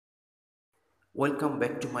Welcome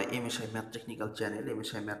back to my MSI math technical channel.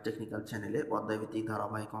 MSI math technical চ্যানেলে অধ্যায়ভিত্তিক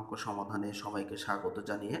ধারাবাহিক অঙ্ক সমাধানে সবাইকে স্বাগত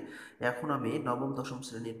জানিয়ে এখন আমি নবম-দশম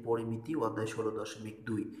শ্রেণীর পরিমিতি অধ্যায়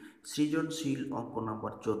 16.2 সৃজনশীল অঙ্ক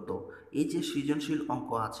নম্বর 14। এই যে সৃজনশীল অঙ্ক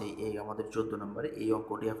আছে এই আমাদের 14 নম্বরে, এই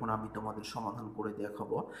অঙ্কটি এখন আমি তোমাদের সমাধান করে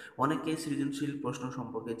দেখাবো। অনেকেই সৃজনশীল প্রশ্ন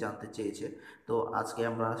সম্পর্কে জানতে চেয়েছে, তো আজকে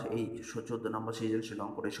আমরা এই 14 নম্বর সৃজনশীল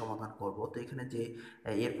অঙ্কটি সমাধান করব। তো এখানে যে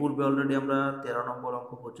এর পূর্বে অলরেডি আমরা 13 নম্বর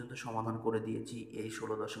অঙ্ক পর্যন্ত সমাধান করে দিয়েছি এই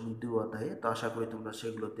 16.2 অধ্যায়ে। তো আশা করি তোমরা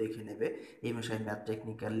সেগুলো দেখে নেবে। এমএসআই ম্যাথ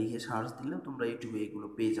টেকনিক্যাল লিখে সার্চ দিলেও তোমরা ইউটিউবে এগুলো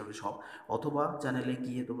পেয়ে যাবে সব, অথবা চ্যানেলে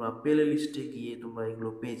গিয়ে তোমরা প্লে লিস্টে গিয়ে তোমরা এগুলো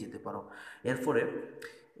পেয়ে যেতে পারো। এরপরে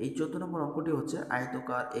এই 14 নম্বর অঙ্কটি হচ্ছে,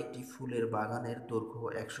 আয়তকার একটি ফুলের বাগানের দৈর্ঘ্য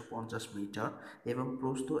 150 মিটার এবং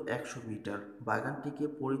প্রস্থ 100 মিটার। বাগানটিকে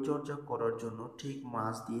পরিচর্যা করার জন্য ঠিক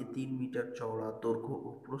মাঝ দিয়ে 3 মিটার চওড়া দৈর্ঘ্য ও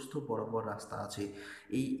প্রস্থ বরাবর রাস্তা আছে।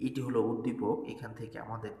 এটি হলো উদ্দীপক। এখান থেকে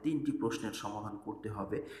আমাদের 3টি প্রশ্নের সমাধান করতে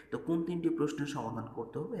হবে। তো কোন 3টি প্রশ্নের সমাধান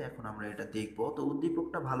করতে হবে এখন আমরা এটা দেখব। তো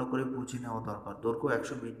উদ্দীপকটা ভালো করে বুঝে নেওয়া দরকার। দৈর্ঘ্য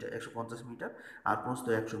 100 মিটার, 150 মিটার আর প্রস্থ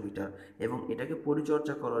 100 মিটার, এবং এটাকে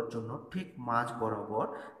পরিচর্যা করার জন্য ঠিক মাঝ বরাবর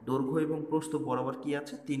দৈর্ঘ্য এবং প্রস্থ বরাবর কি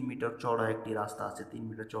আছে, 3 মিটার চওড়া একটি রাস্তা আছে। 3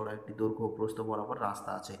 মিটার চওড়া একটি দৈর্ঘ্য ও প্রস্থ বরাবর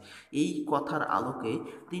রাস্তা আছে। এই কথার আলোকে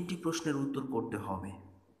 3টি প্রশ্নের উত্তর করতে হবে।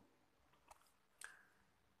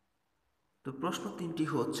 তো প্রশ্ন 3টি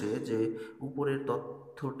হচ্ছে যে, উপরের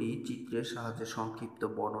তথ্যটি চিত্রের সাহায্যে সংক্ষিপ্ত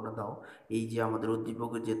বর্ণনা দাও। এই যে আমাদের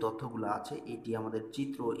উদ্দীপকের যে তথ্যগুলো আছে, এটি আমাদের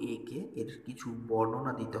চিত্র একে এর কিছু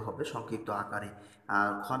বর্ণনা দিতে হবে সংক্ষিপ্ত আকারে। আর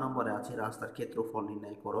খ নম্বরে আছে রাস্তার ক্ষেত্রফল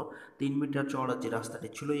নির্ণয় করো। 3 মিটার চওড়া যে রাস্তাটি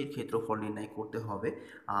ছিল এর ক্ষেত্রফল নির্ণয় করতে হবে।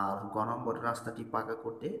 আর গ নম্বরে রাস্তাটি পাকা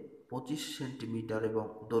করতে 25 সেন্টিমিটার এবং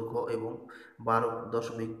দৈর্ঘ্য এবং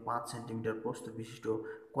 12.5 সেন্টিমিটার প্রস্থ বিশিষ্ট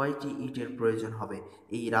কয়টি ইটের প্রয়োজন হবে।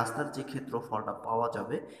 এই রাস্তার যে ক্ষেত্রফলটা পাওয়া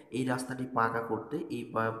যাবে, এই রাস্তাটি পাকা করতে এই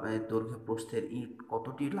দৈর্ঘ্য প্রস্থের ইট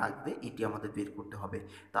কতটি লাগবে এটি আমাদের বের করতে হবে।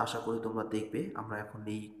 তা আশা করি তোমরা দেখবে। আমরা এখন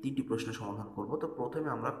এই 3টি প্রশ্নের সমাধান করব। তো প্রথমে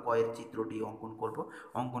আমরা কয়ের চিত্রটি অঙ্কন করব।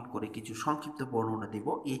 অঙ্কন করে কিছু সংক্ষিপ্ত বর্ণনা দিব।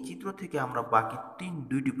 এই চিত্র থেকে আমরা বাকি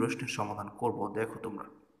 2টি প্রশ্নের সমাধান করব। দেখো তোমরা।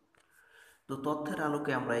 তো তথ্যের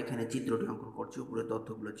আলোকে আমরা এখানে চিত্রটি অঙ্কন করছি। উপরে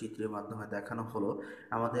তথ্যগুলো চিত্রের মাধ্যমে দেখানো হলো।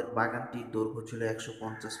 আমাদের বাগানটির দৈর্ঘ্য ছিল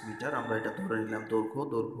 150 মিটার, আমরা এটা ধরে নিলাম।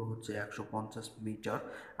 দৈর্ঘ্য হচ্ছে 150 মিটার,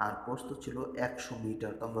 আর প্রস্থ ছিল 100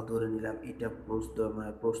 মিটার। তো আমরা ধরে নিলাম এটা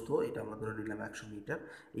প্রস্থ এটা আমরা ধরে নিলাম 100 মিটার,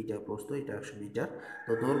 এটা প্রস্থ, এটা 100 মিটার।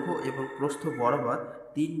 তো দৈর্ঘ্য এবং প্রস্থ বরাবর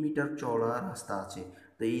 3 মিটার চওড়া রাস্তা আছে।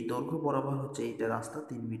 তো এই দৈর্ঘ্য বরাবর হচ্ছে এইটা রাস্তা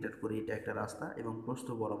 3 মিটার করে, এটা একটা রাস্তা, এবং প্রস্থ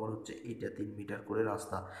বরাবর হচ্ছে এইটা 3 মিটার করে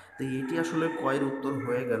রাস্তা। তো এটি আসলে কয়ের উত্তর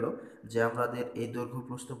হয়ে গেল যে আমাদের এই দৈর্ঘ্য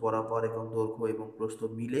প্রস্থ বরাবর এবং দৈর্ঘ্য এবং প্রস্থ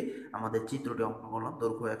মিলে আমাদের চিত্রটি অঙ্কন করলাম।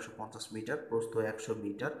 দৈর্ঘ্য 150 মিটার, প্রস্থ 100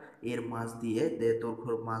 মিটার, এর মাঝ দিয়ে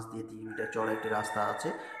দৈর্ঘ্যর মাঝ দিয়ে 3 মিটার চড়া একটি রাস্তা আছে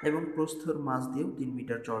এবং প্রস্থর মাঝ দিয়েও 3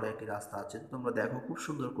 মিটার চড়া একটি রাস্তা আছে। তোমরা দেখো খুব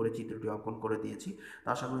সুন্দর করে চিত্রটি অঙ্কন করে দিয়েছি। তো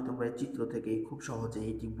আশা করি তোমরা এই চিত্র থেকেই খুব সহজে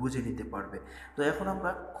এটি বুঝে নিতে পারবে। তো এখন আমরা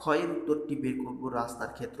ক্ষয়ের উত্তরটি বের করব।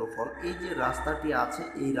 রাস্তার ক্ষেত্রফল, এই যে রাস্তাটি আছে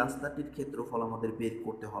এই রাস্তাটির ক্ষেত্রফল আমাদের বের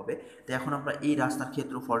করতে হবে। তো এখন আমরা এই রাস্তার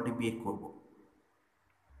ক্ষেত্রফলটি বের করব।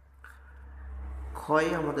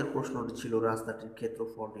 ক্ষয়ে আমাদের প্রশ্নটি ছিল রাস্তাটির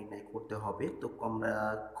ক্ষেত্রফল নির্ণয় করতে হবে। তো আমরা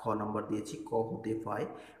খ নম্বর দিয়েছি, ক হতে পাই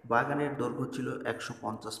বাগানের দৈর্ঘ্য ছিল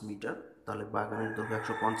 150 মিটার। তাহলে বাগানের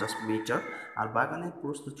দৈর্ঘ্য 150 মিটার, আর বাগানের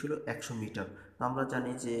প্রস্থ ছিল 100 মিটার। তো আমরা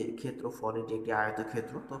জানি যে ক্ষেত্রফল এটি একটি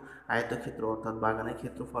আয়তক্ষেত্র। তো আয়তক্ষেত্র অর্থাৎ বাগানের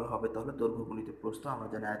ক্ষেত্রফল হবে তাহলে দৈর্ঘ্য গুণিত প্রস্থ। আমরা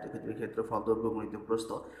জানি আয়তক্ষেত্রের ক্ষেত্রফল দৈর্ঘ্য গুণিত প্রস্থ।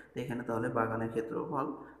 তো এখানে তাহলে বাগানের ক্ষেত্রফল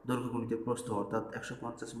দৈর্ঘ্য গুণিত প্রস্থ অর্থাৎ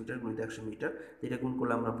 150 মিটার গুণিত 100 মিটার, এটা গুণ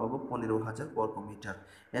করলে আমরা পাবো 15,000 বর্গ মিটার।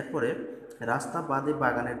 এরপরে রাস্তা বাদে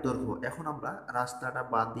বাগানের দৈর্ঘ্য, এখন আমরা রাস্তাটা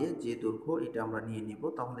বাদ দিয়ে যে দৈর্ঘ্য এটা আমরা নিয়ে নিব,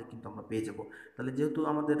 তাহলে কিন্তু আমরা পেয়ে যাব। তাহলে যেহেতু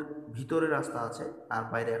আমাদের ভিতরে রাস্তা আছে আর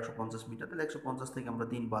বাইরে 150 মিটার, তাহলে 150 থেকে আমরা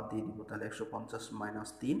 3 বাদ দিয়ে দিব। তাহলে 150 মাইনাস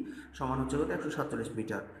 3 সমান হচ্ছে কত, 147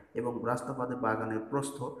 মিটার। এবং রাস্তা বাদে বাগানের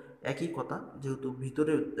প্রস্থ একই কথা, যেহেতু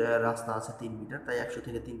ভিতরে রাস্তা আছে 3 মিটার, তাই 100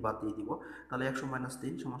 থেকে 3 বাদ দিয়ে দিব। তাহলে 100 মাইনাস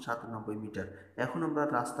 3 সমান 97 মিটার। এখন আমরা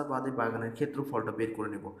রাস্তা বাদে বাগানের ক্ষেত্রফলটা বের করে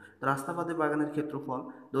নেব। তো রাস্তা বাদে বাগানের ক্ষেত্রফল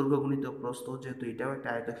দৈর্ঘ্য গুণিত প্রস্থ, যেহেতু এটাও একটা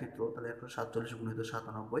আয়তক্ষেত্র, তাহলে 147 গুণিত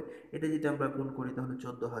 97, এটা যদি আমরা গুণ করি তাহলে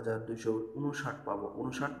 14,259 পাবো,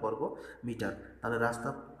 59 বর্গ মিটার। তাহলে রাস্তা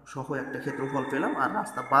সহ একটা ক্ষেত্রফল পেলাম আর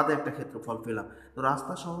রাস্তা বাদে একটা ক্ষেত্রফল পেলাম। তো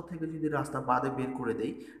রাস্তা সহ থেকে যদি রাস্তা বাদে বের করে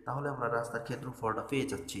দেই তাহলে আমরা রাস্তার ক্ষেত্রফলটা পেয়ে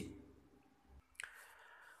যাচ্ছি।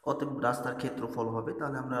 অতএব রাস্তার ক্ষেত্রফল হবে,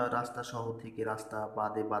 তাহলে আমরা রাস্তা শহর থেকে রাস্তা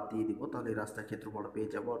বাদ দিয়ে দিব, তাহলে রাস্তার ক্ষেত্রফল পেয়ে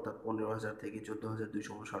যাব, অর্থাৎ 15,000 থেকে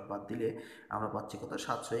 14,259 বাদ দিলে আমরা পাচ্ছি কত,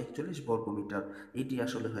 741 বর্গমিটার। এটি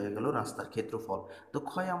আসলে হয়ে গেল রাস্তার ক্ষেত্রফল। তো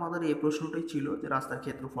ক্ষয় আমাদের এই প্রশ্নটাই ছিল যে রাস্তার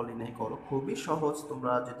ক্ষেত্রফল নির্ণয় করো। খুবই সহজ,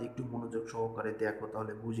 তোমরা যদি একটু মনোযোগ সহকারে দেখো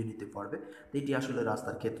তাহলে বুঝে নিতে পারবে। তো এটি আসলে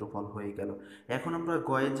রাস্তার ক্ষেত্রফল হয়ে গেল। এখন আমরা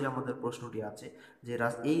গয়ে যে আমাদের প্রশ্নটি আছে যে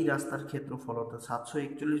এই রাস্তার ক্ষেত্রফল অর্থাৎ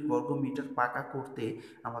 741 বর্গমিটার পাকা করতে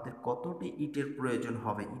আমাদের কতটি ইটের প্রয়োজন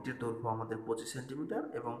হবে। ইটের দৈর্ঘ্য আমাদের 25 সেন্টিমিটার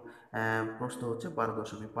এবং প্রস্থ হচ্ছে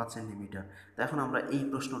 12.5 সেন্টিমিটার। তো এখন আমরা এই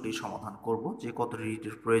প্রশ্নটি সমাধান করব যে কতটি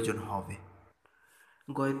ইটের প্রয়োজন হবে।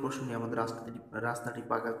 গয়ের প্রশ্নে আমাদের রাস্তাটি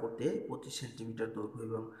পাকা করতে 25 সেন্টিমিটার দৈর্ঘ্য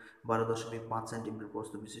এবং 12.5 সেন্টিমিটার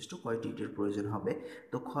প্রস্থ বিশিষ্ট কয়টি ইটের প্রয়োজন হবে।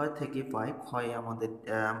 তো ক্ষয় থেকে পাই, ক্ষয়ে আমাদের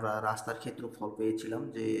আমরা রাস্তার ক্ষেত্রফল পেয়েছিলাম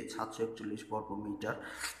যে 741 বর্গমিটার।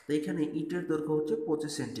 তো এখানে ইটের দৈর্ঘ্য হচ্ছে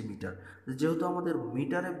 25 সেন্টিমিটার। যেহেতু আমাদের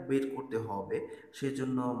মিটারে বের করতে হবে,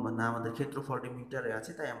 সেজন্য মানে আমাদের ক্ষেত্রফলটি মিটারে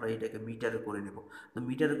আছে, তাই আমরা এটাকে মিটারে করে নেব। তো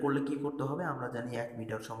মিটারে করলে কি করতে হবে, আমরা জানি 1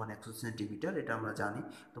 মিটার সমান 100 সেন্টিমিটার, এটা আমরা জানি।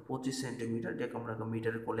 তো 25 সেন্টিমিটার, এটাকে আমরা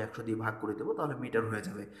মিটারে করলে 100 দিয়ে ভাগ করে দেবো, তাহলে মিটার হয়ে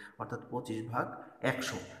যাবে, অর্থাৎ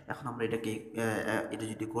 25/100। এখন আমরা এটাকে এটা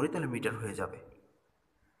যদি করি তাহলে মিটার হয়ে যাবে।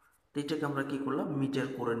 তো এটাকে আমরা কি করলাম, মিটার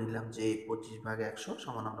করে নিলাম যে 25/100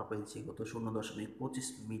 সমান আমরা পেয়েছি কত, 0.25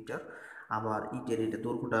 মিটার। আবার ইটের এটা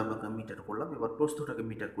দৈর্ঘ্যটা আমরা মিটার করলাম, এবার প্রস্থটাকে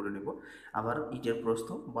মিটার করে নেব। আবার ইটের প্রস্থ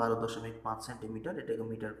 12.5 সেন্টিমিটার, এটাকে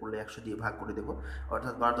মিটার করলে 100 দিয়ে ভাগ করে দেবো,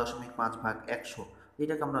 অর্থাৎ 12.5/100।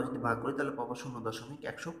 এটাকে আমরা যদি ভাগ করি তাহলে পাবো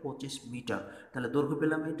 0.125 মিটার। তাহলে দৈর্ঘ্য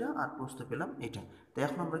পেলাম এটা আর প্রস্থ পেলাম এটা। তো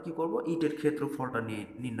এখন আমরা কি করব, ইটের ক্ষেত্রফলটা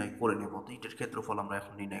নির্ণয় করে নেব। তো ইটের ক্ষেত্রফল আমরা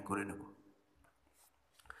এখন নির্ণয় করে নেব।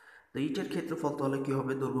 তো ইটের ক্ষেত্রফল তাহলে কী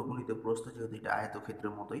হবে, দৈর্ঘ্য গুণিত প্রস্থ, যেহেতু এটা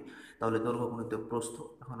আয়তক্ষেত্রের মতোই, তাহলে দৈর্ঘ্য গুণিত প্রস্থ।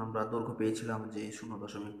 এখন আমরা দৈর্ঘ্য পেয়েছিলাম যে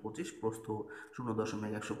 0.25, প্রস্থ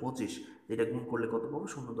 0.125, এটা গুণ করলে কত পাবো,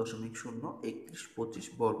 0.03125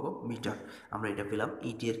 বর্গ মিটার। আমরা এটা পেলাম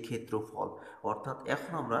ইটের ক্ষেত্রফল। অর্থাৎ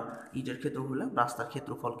এখন আমরা ইটের ক্ষেত্রফল পেলাম, রাস্তার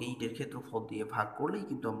ক্ষেত্রফলকে ইটের ক্ষেত্রফল দিয়ে ভাগ করলেই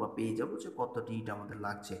কিন্তু আমরা পেয়ে যাবো যে কতটি ইট আমাদের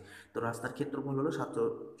লাগছে। তো রাস্তার ক্ষেত্রফল হলো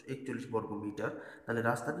 741 বর্গ মিটার। তাহলে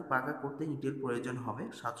রাস্তাটি পাকা করতে ইটের প্রয়োজন হবে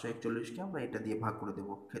 741কে আমরা এটা দিয়ে ভাগ করে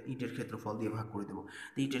দেবো, ইটের ক্ষেত্রফল দিয়ে ভাগ করে দেবো।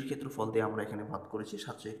 তো ইটের ক্ষেত্রফল দিয়ে আমরা এখানে ভাগ করেছি,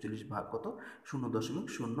 741 ভাগ কত,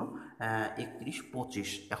 0.03125।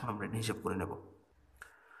 এখন আমরা এটা হিসাব করে নেব।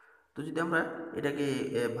 তো যদি আমরা এটাকে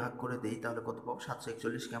ভাগ করে দিই তাহলে কত পাবো,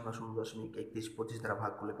 741কে আমরা 0.3125 দ্বারা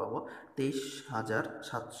ভাগ করলে পাবো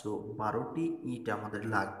 23,712টি ইট আমাদের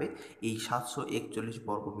লাগবে এই 741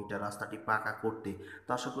 বর্গমিটার রাস্তাটি পাকা করতে। তো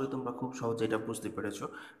আশা করি তোমরা খুব সহজে এটা বুঝতে পেরেছো।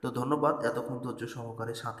 তো ধন্যবাদ এতক্ষণ ধৈর্য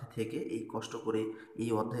সহকারে সাথে থেকে এই কষ্ট করে এই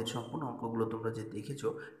অধ্যায়ের সম্পূর্ণ অঙ্কগুলো তোমরা যে দেখেছো,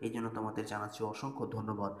 এই জন্য তোমাদের জানাচ্ছি অসংখ্য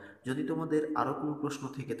ধন্যবাদ। যদি তোমাদের আরও কোনো প্রশ্ন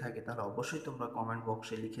থেকে থাকে তাহলে অবশ্যই তোমরা কমেন্ট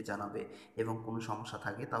বক্সে লিখে জানাবে, এবং কোনো সমস্যা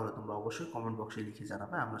থাকে তাহলে তোমরা অবশ্যই কমেন্ট বক্সে লিখে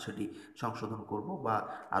জানাবে, আমরা সেটি সংশোধন করব বা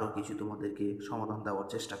আরও কিছু তোমাদেরকে সমাধান দেওয়ার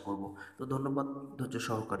চেষ্টা করব। তো ধন্যবাদ ধৈর্য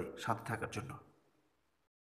সহকারে সাথে থাকার জন্য।